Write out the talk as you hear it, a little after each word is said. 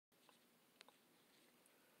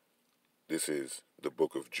This is the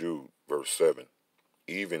book of Jude, verse 7.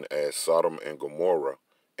 Even as Sodom and Gomorrah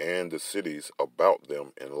and the cities about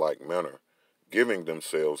them in like manner, giving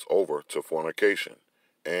themselves over to fornication,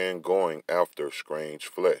 and going after strange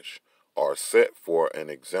flesh, are set for an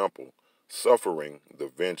example, suffering the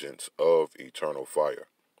vengeance of eternal fire.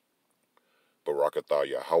 Barakatah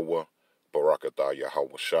Yahweh, Barakatah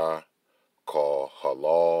Yahweh Shai, Kal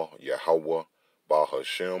Halal Yahweh,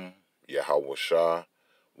 Bahashem Yahweh Shai,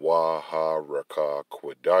 Waharaka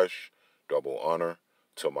Quadash, double honor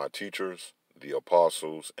to my teachers, the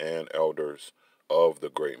apostles and elders of the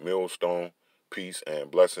great millstone, peace and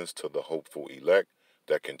blessings to the hopeful elect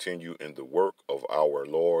that continue in the work of our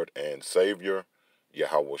Lord and Savior,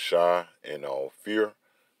 Yahweh Shai, in all fear.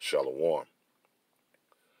 Shalom.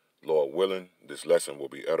 Lord willing, this lesson will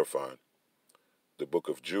be edifying. The book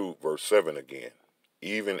of Jude, verse 7 again.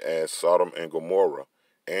 Even as Sodom and Gomorrah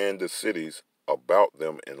and the cities about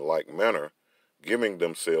them in like manner, giving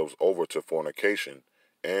themselves over to fornication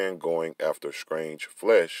and going after strange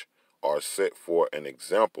flesh, are set for an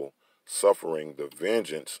example, suffering the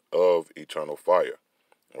vengeance of eternal fire.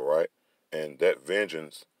 All right? And that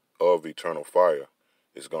vengeance of eternal fire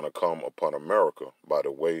is going to come upon America by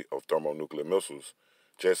the way of thermonuclear missiles,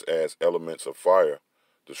 just as elements of fire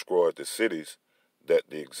destroyed the cities. That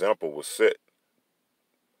the example was set.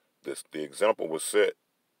 The example was set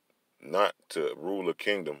not to rule a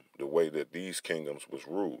kingdom the way that these kingdoms was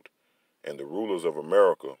ruled. And the rulers of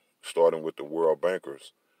America, starting with the world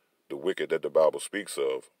bankers, the wicked that the Bible speaks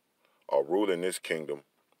of, are ruling this kingdom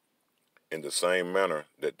in the same manner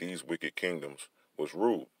that these wicked kingdoms was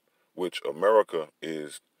ruled, which America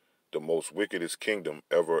is the most wickedest kingdom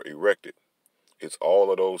ever erected. It's all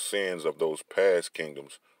of those sins of those past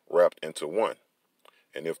kingdoms wrapped into one.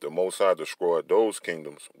 And if the Most High destroyed those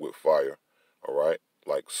kingdoms with fire, all right,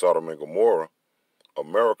 like Sodom and Gomorrah,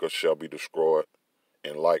 America shall be destroyed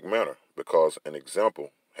in like manner, because an example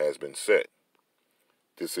has been set.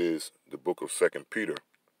 This is the book of 2 Peter,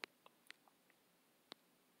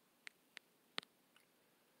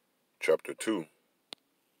 chapter 2,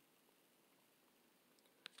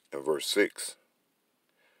 and verse 6.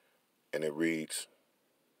 And it reads,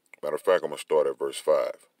 matter of fact, I'm going to start at verse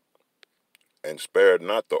 5. And spared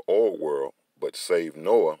not the old world, but saved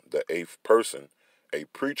Noah, the eighth person, a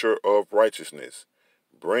preacher of righteousness,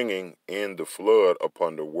 bringing in the flood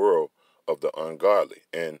upon the world of the ungodly.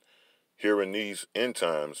 And here in these end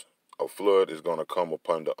times, a flood is going to come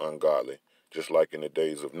upon the ungodly, just like in the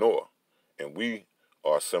days of Noah. And we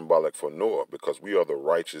are symbolic for Noah because we are the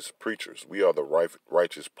righteous preachers. We are the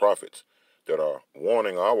righteous prophets that are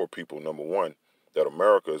warning our people, number one, that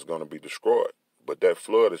America is going to be destroyed. But that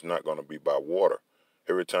flood is not going to be by water.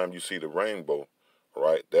 Every time you see the rainbow,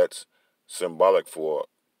 right, that's symbolic for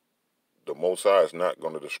the Most High is not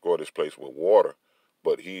going to destroy this place with water,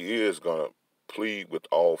 but he is going to plead with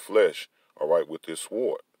all flesh, all right, with his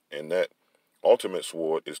sword. And that ultimate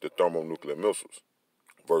sword is the thermonuclear missiles.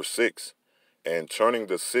 Verse 6, and turning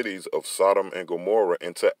the cities of Sodom and Gomorrah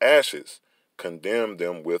into ashes, condemned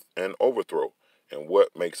them with an overthrow. And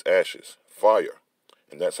what makes ashes? Fire.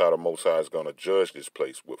 And that's how the Most High is going to judge this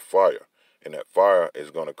place, with fire. And that fire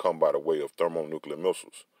is going to come by the way of thermonuclear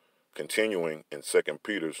missiles. Continuing in 2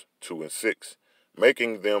 Peter 2 and 6,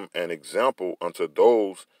 making them an example unto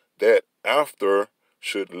those that after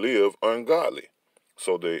should live ungodly.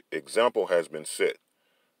 So the example has been set,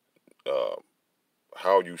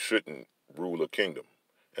 how you shouldn't rule a kingdom.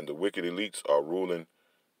 And the wicked elites are ruling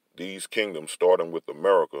these kingdoms, starting with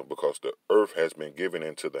America, because the earth has been given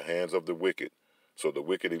into the hands of the wicked. So the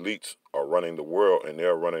wicked elites are running the world, and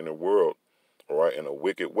they're running the world, all right, in a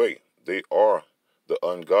wicked way. They are the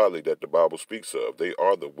ungodly that the Bible speaks of. They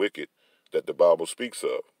are the wicked that the Bible speaks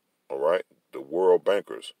of, all right? The world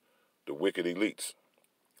bankers, the wicked elites,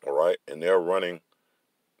 all right? And they're running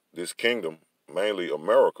this kingdom, mainly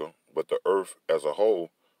America, but the earth as a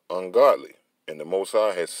whole, ungodly. And the Most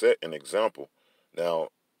High has set an example. Now,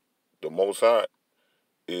 the Most High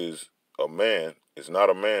is a man, is not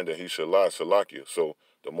a man that he should lie, Salakia. So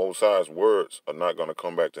the Most High's words are not going to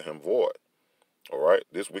come back to him void. All right?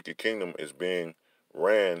 This wicked kingdom is being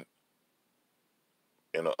ran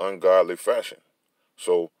in an ungodly fashion.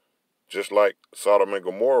 So just like Sodom and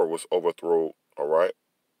Gomorrah was overthrown, all right,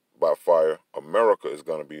 by fire, America is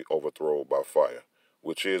going to be overthrown by fire,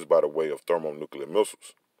 which is by the way of thermonuclear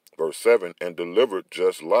missiles. Verse 7, and delivered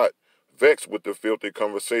just Lot, vexed with the filthy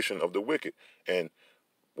conversation of the wicked. And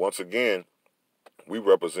once again, we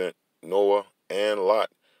represent Noah and Lot,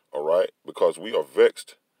 all right, because we are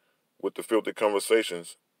vexed with the filthy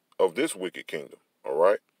conversations of this wicked kingdom, all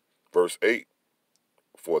right. Verse 8,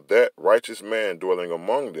 for that righteous man dwelling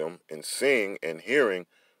among them, and seeing and hearing,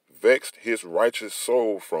 vexed his righteous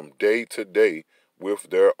soul from day to day with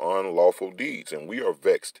their unlawful deeds. And we are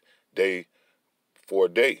vexed day for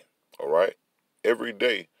day, all right? Every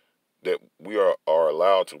day that we are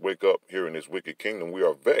allowed to wake up here in this wicked kingdom, we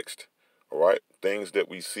are vexed, all right? Things that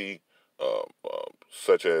we see,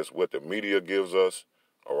 such as what the media gives us,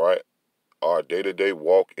 all right? Our day-to-day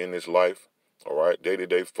walk in this life, all right?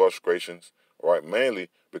 Day-to-day frustrations, all right? Mainly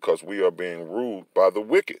because we are being ruled by the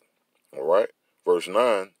wicked, all right? Verse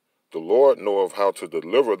 9, the Lord knoweth how to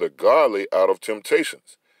deliver the godly out of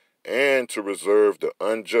temptations, and to reserve the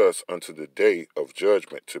unjust unto the day of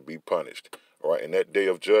judgment to be punished. All right, and that day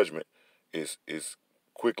of judgment is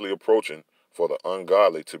quickly approaching for the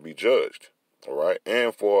ungodly to be judged. All right,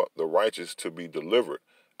 and for the righteous to be delivered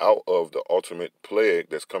out of the ultimate plague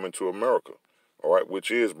that's coming to America. All right,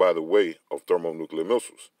 which is by the way of thermonuclear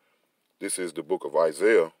missiles. This is the book of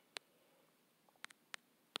Isaiah,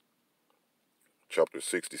 chapter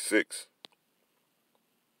 66,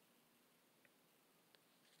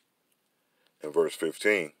 and verse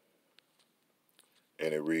 15.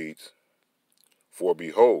 And it reads, for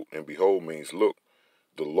behold, and behold means look,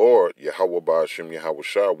 the Lord, Yahweh Ba'ashem Yahweh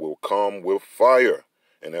Shah, will come with fire.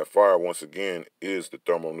 And that fire, once again, is the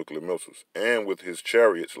thermonuclear missiles. And with his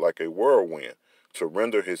chariots like a whirlwind, to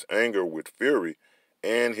render his anger with fury,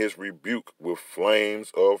 and his rebuke with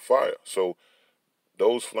flames of fire. So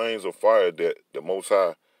those flames of fire that the Most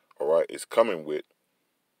High, all right, is coming with,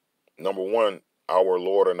 number one, our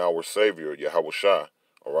Lord and our Savior, Yahweh Shah,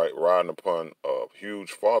 all right, riding upon a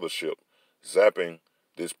huge fathership, zapping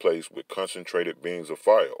this place with concentrated beams of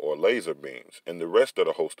fire or laser beams, and the rest of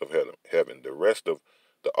the host of heaven, the rest of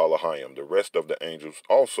the Elohim, the rest of the angels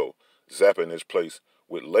also zapping this place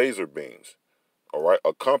with laser beams, all right,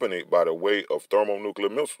 accompanied by the way of thermonuclear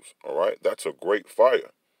missiles, all right. That's a great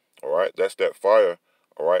fire, all right. That's that fire,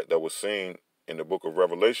 all right, that was seen in the book of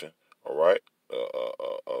Revelation, all right.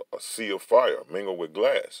 A sea of fire mingled with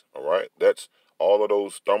glass, all right. That's all of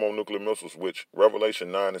those thermonuclear missiles, which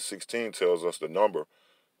Revelation 9 and 16 tells us the number.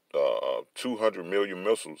 200 million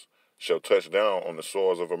missiles shall touch down on the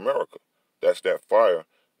soils of America. That's that fire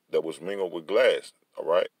that was mingled with glass, all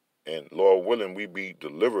right? And Lord willing, we be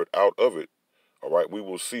delivered out of it, all right? We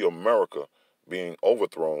will see America being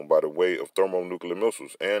overthrown by the way of thermonuclear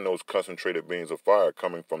missiles and those concentrated beams of fire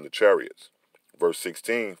coming from the chariots. Verse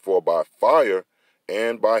 16, for by fire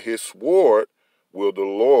and by his sword will the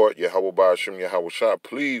Lord, Yahweh Ba'ashem Yahweh Shah,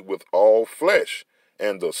 plead with all flesh,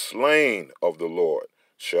 and the slain of the Lord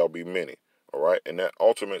shall be many, all right? And that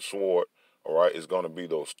ultimate sword, all right, is going to be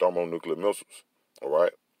those thermonuclear missiles, all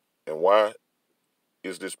right? And why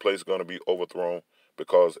is this place going to be overthrown?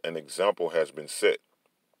 Because an example has been set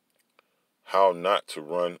how not to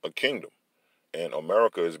run a kingdom. And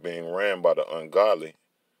America is being ran by the ungodly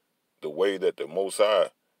the way that the Most High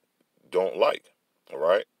don't like, all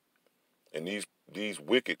right? And these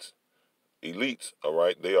wicked elites, all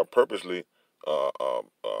right, they are purposely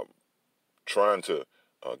trying to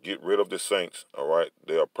get rid of the saints, all right?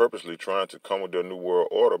 They are purposely trying to come with their new world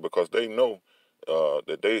order because they know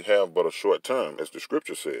that they have but a short time, as the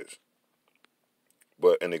scripture says.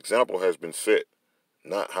 But an example has been set,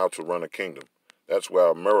 not how to run a kingdom. That's why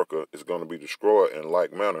America is going to be destroyed in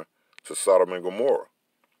like manner to Sodom and Gomorrah.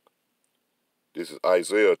 This is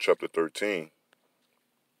Isaiah chapter 13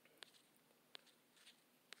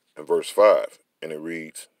 and verse 5, and it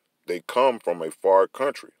reads, they come from a far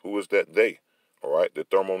country. Who is that they? All right, the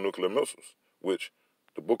thermonuclear missiles, which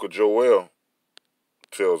the book of Joel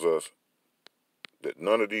tells us that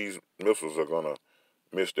none of these missiles are going to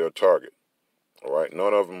miss their target. All right,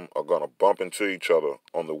 none of them are going to bump into each other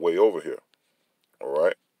on the way over here. All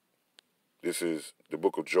right, this is the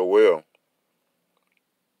book of Joel,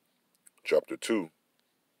 chapter 2,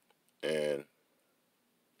 and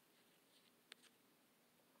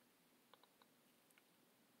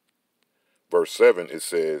verse 7, it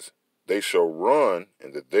says, they shall run,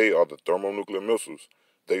 and that they are the thermonuclear missiles,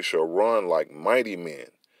 they shall run like mighty men.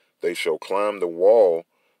 They shall climb the wall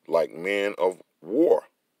like men of war.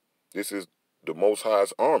 This is the Most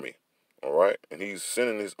High's army, all right? And he's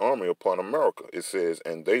sending his army upon America. It says,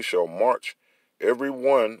 and they shall march every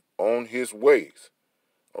one on his ways,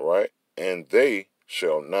 all right? And they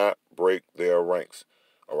shall not break their ranks,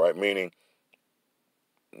 all right? Meaning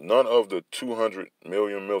none of the 200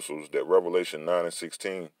 million missiles that Revelation 9 and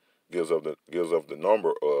 16 gives of the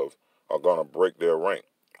number of are going to break their rank.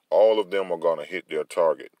 All of them are going to hit their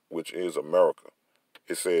target, which is America.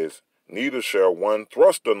 It says, neither shall one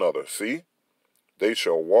thrust another. See, they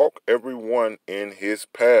shall walk every one in his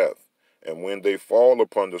path, And when they fall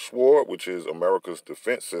upon the sword, which is America's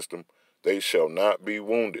defense system, they shall not be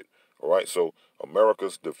wounded. All right, so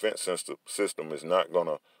America's defense system is not going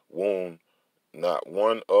to wound not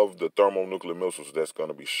one of the thermonuclear missiles that's going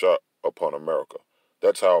to be shot upon America.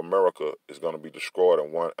 That's how America is going to be destroyed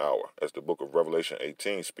in 1 hour, as the book of Revelation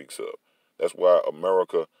 18 speaks of. That's why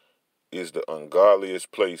America is the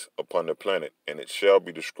ungodliest place upon the planet, and it shall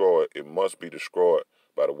be destroyed. It must be destroyed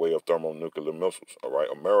by the way of thermonuclear missiles. All right,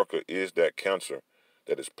 America is that cancer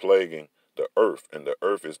that is plaguing the earth, and the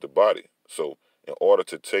earth is the body. So in order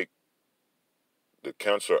to take the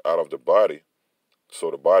cancer out of the body,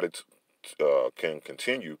 so the body can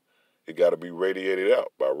continue, it got to be radiated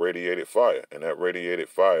out by radiated fire. And that radiated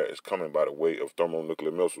fire is coming by the way of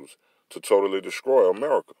thermonuclear missiles to totally destroy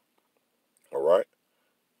America. All right?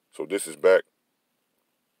 So this is back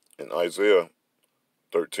in Isaiah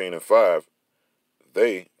 13 and 5.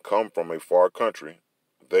 They come from a far country,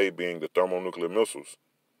 they being the thermonuclear missiles.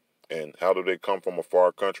 And how do they come from a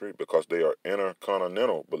far country? Because they are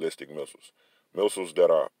intercontinental ballistic missiles. Missiles that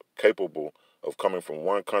are capable of coming from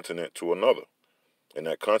one continent to another. And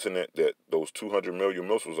that continent that those 200 million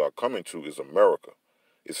missiles are coming to is America.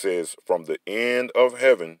 It says, from the end of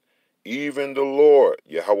heaven, even the Lord,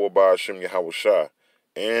 Yahweh Ba'ashem Yahweh Shai,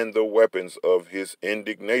 and the weapons of his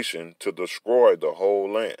indignation to destroy the whole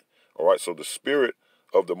land. All right, so the spirit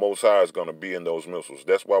of the Most High is going to be in those missiles.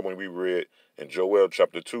 That's why when we read in Joel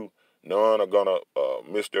chapter 2, none are going to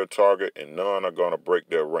miss their target and none are going to break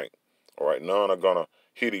their rank. All right, none are going to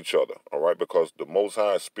hit each other. All right, because the Most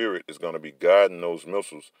High Spirit is going to be guiding those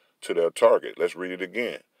missiles to their target. Let's read it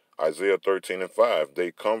again. Isaiah 13 and 5,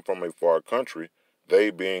 they come from a far country, they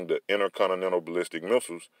being the intercontinental ballistic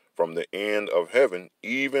missiles from the end of heaven,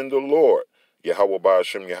 even the Lord, Yahweh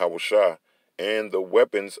Ba'ashem Yahweh Shai, and the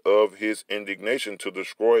weapons of his indignation to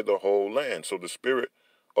destroy the whole land. So the Spirit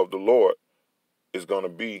of the Lord is going to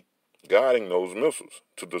be guiding those missiles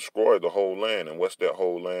to destroy the whole land. And what's that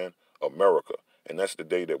whole land? America. And that's the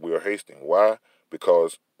day that we are hasting. Why?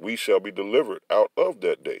 Because we shall be delivered out of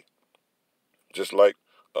that day. Just like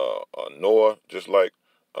Noah, just like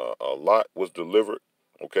Lot was delivered,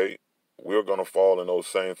 okay? We're going to fall in those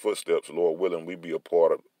same footsteps, Lord willing. We be a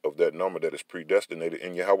part of that number that is predestinated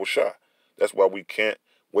in Yahweh Shai. That's why we can't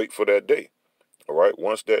wait for that day, all right?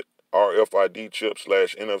 Once that RFID chip /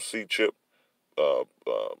 NFC chip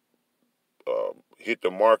hit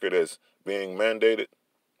the market as being mandated,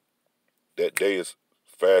 that day is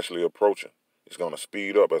fastly approaching. It's going to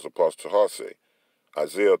speed up, as Apostle Tahar say.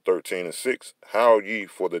 Isaiah 13 and 6, Howl ye,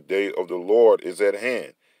 for the day of the Lord is at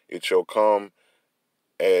hand. It shall come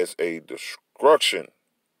as a destruction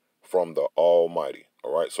from the Almighty.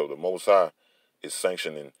 All right, so the Most High is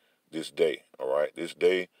sanctioning this day. All right, this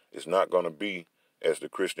day is not going to be as the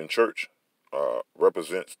Christian church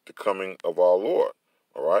represents the coming of our Lord.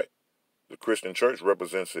 All right, the Christian church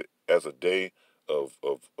represents it as a day of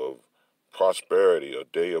prosperity, a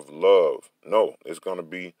day of love. No, it's going to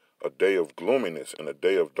be a day of gloominess and a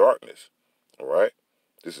day of darkness. All right?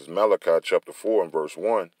 This is Malachi chapter 4 and verse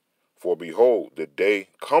 1. For behold, the day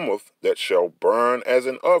cometh that shall burn as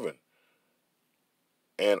an oven,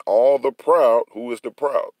 and all the proud, who is the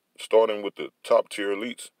proud? Starting with the top tier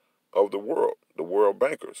elites of the world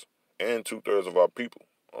bankers, and 2/3 of our people.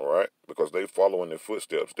 All right? Because they follow in their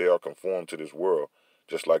footsteps. They are conformed to this world,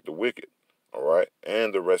 just like the wicked. All right?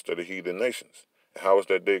 And the rest of the heathen nations. And how is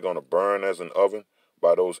that day going to burn as an oven?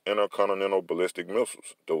 By those intercontinental ballistic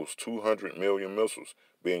missiles, those 200 million missiles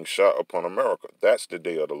being shot upon America. That's the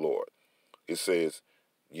day of the Lord. It says,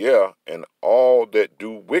 yeah, and all that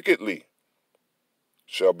do wickedly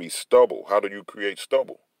shall be stubble. How do you create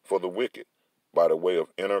stubble for the wicked? By the way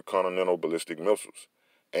of intercontinental ballistic missiles.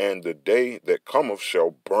 And the day that cometh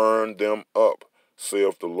shall burn them up,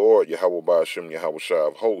 saith the Lord, Yahweh Ba'ashem Yahweh Shai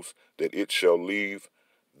of hosts, that it shall leave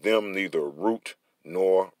them neither root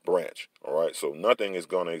nor branch. All right, so nothing is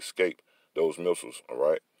going to escape those missiles, all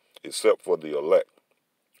right, except for the elect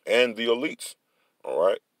and the elites. All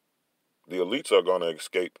right, the elites are going to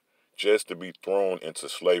escape just to be thrown into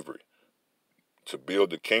slavery, to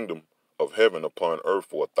build the kingdom of heaven upon earth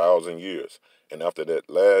for 1,000 years. And after that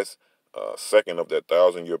last second of that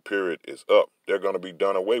 1,000-year period is up, they're going to be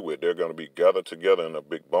done away with. They're going to be gathered together in a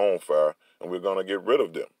big bonfire, and we're going to get rid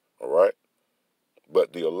of them. All right,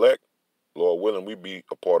 but the elect, Lord willing, we be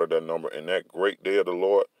a part of that number. And that great day of the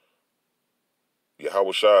Lord,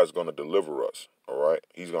 Yahweh Shai is going to deliver us. All right,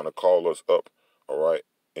 he's going to call us up. All right,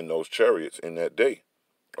 in those chariots in that day.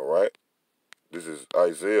 All right, this is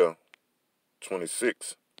Isaiah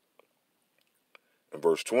 26 and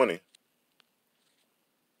verse 20.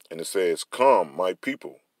 And it says, come, my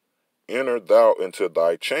people, enter thou into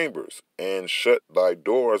thy chambers, and shut thy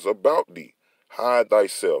doors about thee. Hide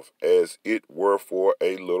thyself as it were for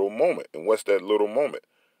a little moment. And what's that little moment?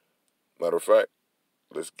 Matter of fact,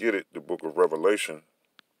 let's get it. The book of Revelation,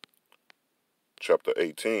 chapter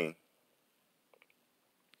 18.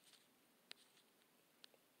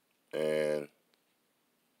 And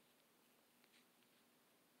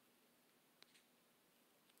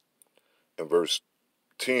in verse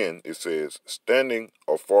 10, it says, standing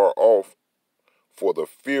afar off for the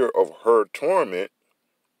fear of her torment.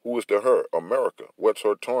 Who is the her? America. What's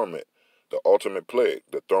her torment? The ultimate plague,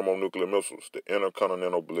 the thermonuclear missiles, the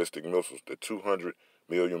intercontinental ballistic missiles, the 200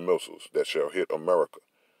 million missiles that shall hit America.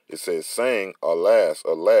 It says, saying, alas,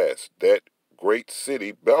 alas, that great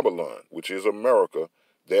city Babylon, which is America,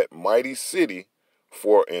 that mighty city,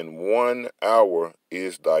 for in 1 hour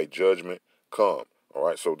is thy judgment come. All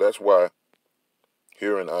right, so that's why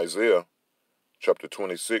here in Isaiah chapter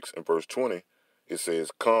 26 and verse 20, it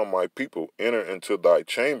says, come, my people, enter into thy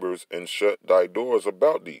chambers and shut thy doors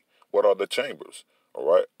about thee. What are the chambers?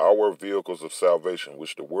 All right, our vehicles of salvation,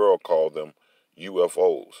 which the world call them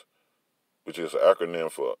UFOs, which is an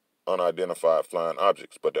acronym for unidentified flying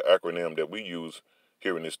objects. But the acronym that we use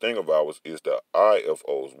here in this thing of ours is the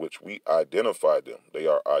IFOs, which we identify them. They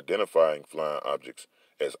are identifying flying objects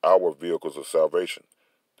as our vehicles of salvation.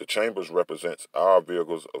 The chambers represents our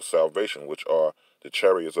vehicles of salvation, which are the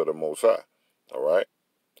chariots of the Most High. All right?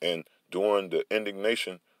 And during the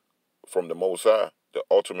indignation from the Most High, the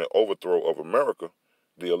ultimate overthrow of America,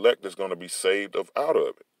 the elect is going to be saved out of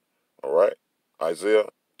it. All right? Isaiah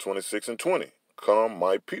 26 and 20. Come,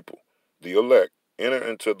 my people, the elect, enter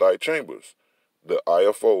into thy chambers, the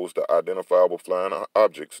IFOs, the identifiable flying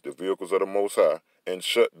objects, the vehicles of the Most High, and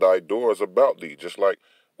shut thy doors about thee. Just like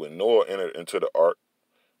when Noah entered into the ark,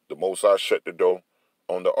 the Most High shut the door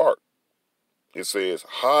on the ark. It says,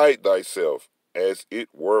 hide thyself as it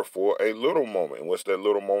were for a little moment. And what's that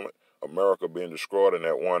little moment? America being destroyed in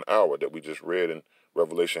that 1 hour that we just read in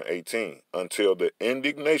Revelation 18. Until the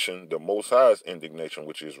indignation, the Most High's indignation,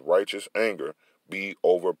 which is righteous anger, be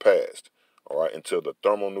overpassed. All right, until the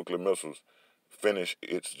thermonuclear missiles finish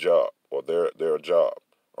its job, or their job,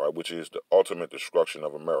 all right, which is the ultimate destruction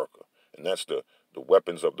of America. And that's the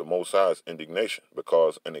weapons of the Most High's indignation,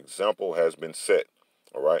 because an example has been set,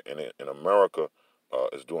 all right, and America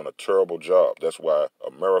is doing a terrible job. That's why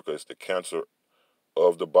America is the cancer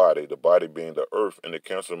of the body being the earth, and the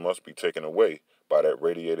cancer must be taken away by that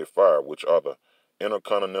radiated fire, which are the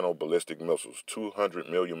intercontinental ballistic missiles, 200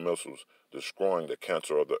 million missiles destroying the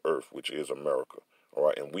cancer of the earth, which is America. All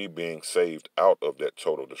right, and we being saved out of that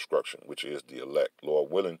total destruction, which is the elect. Lord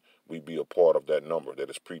willing, we be a part of that number that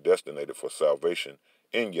is predestinated for salvation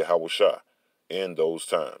in Yahushua in those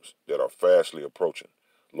times that are fastly approaching.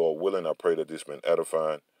 Lord willing, I pray that this been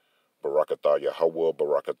edifying. Barakatah Yahweh,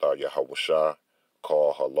 Barakatah Yahushua,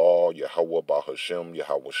 Kal Halal, Yahweh Bahashem,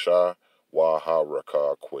 Yahushua, Waha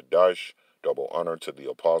Rakah Quadash. Double honor to the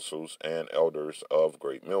apostles and elders of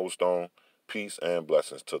Great Millstone. Peace and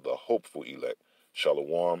blessings to the hopeful elect.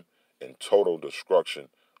 Shalom and total destruction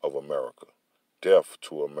of America. Death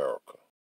to America.